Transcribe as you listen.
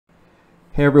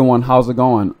Hey everyone, how's it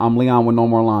going? I'm Leon with No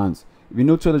More Lines. If you're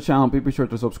new to the channel, be sure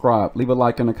to subscribe, leave a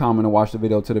like and a comment, and watch the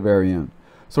video to the very end.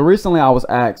 So recently I was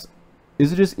asked,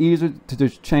 is it just easier to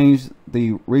just change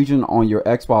the region on your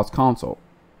Xbox console?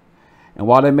 And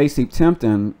while that may seem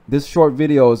tempting, this short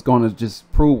video is going to just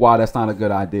prove why that's not a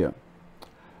good idea.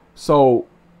 So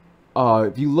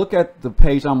if you look at the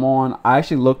page I'm on, I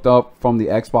actually looked up from the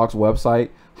Xbox website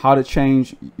how to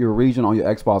change your region on your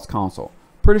Xbox console.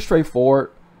 Pretty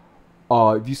straightforward.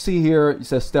 If you see here, it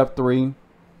says step 3.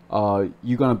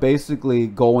 You're going to basically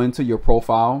go into your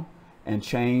profile and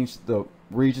change the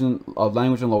region of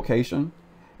language and location,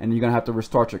 and you're going to have to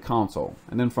restart your console.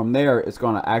 And then from there, it's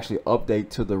going to actually update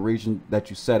to the region that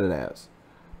you set it as.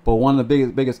 But one of the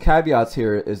biggest caveats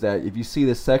here is that if you see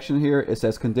this section here, it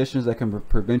says conditions that can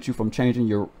prevent you from changing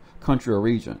your country or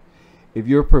region. If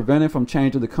you're prevented from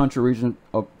changing the country region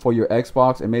for your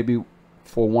Xbox, it may be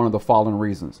for one of the following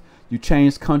reasons. You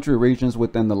changed country regions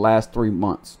within the last 3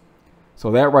 months. So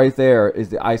that right there is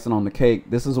the icing on the cake.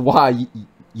 This is why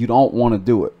you don't want to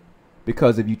do it,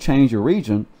 because if you change your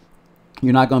region,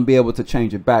 you're not going to be able to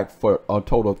change it back for a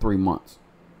total of 3 months.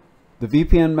 The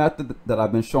VPN method that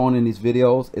I've been showing in these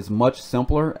videos is much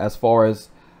simpler as far as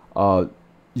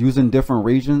using different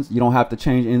regions. You don't have to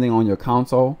change anything on your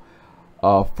console.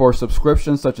 For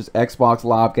subscriptions such as Xbox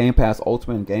Live, Game Pass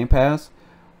Ultimate, and Game Pass,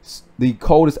 the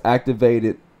code is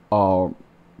activated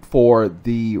for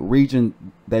the region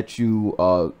that you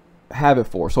have it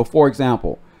for. So for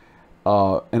example,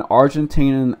 an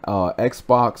Argentinian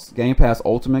Xbox Game Pass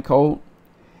Ultimate code,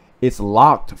 it's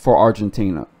locked for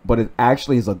Argentina, but it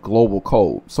actually is a global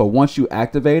code. So once you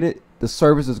activate it, the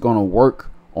service is going to work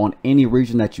on any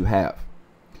region that you have.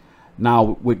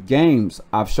 Now with games,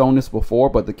 I've shown this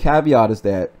before, but the caveat is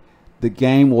that the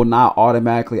game will not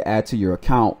automatically add to your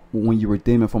account when you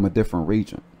redeem it from a different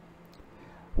region.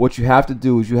 What you have to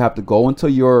do is you have to go into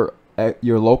your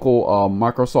local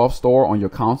Microsoft store on your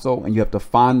console, and you have to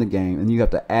find the game, and you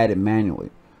have to add it manually.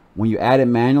 When you add it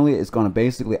manually, it's going to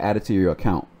basically add it to your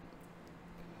account.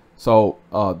 So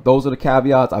those are the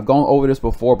caveats. I've gone over this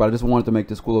before, but I just wanted to make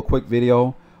this a quick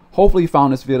video. Hopefully you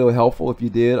found this video helpful. If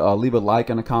you did, leave a like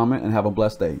and a comment, and have a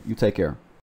blessed day. You take care.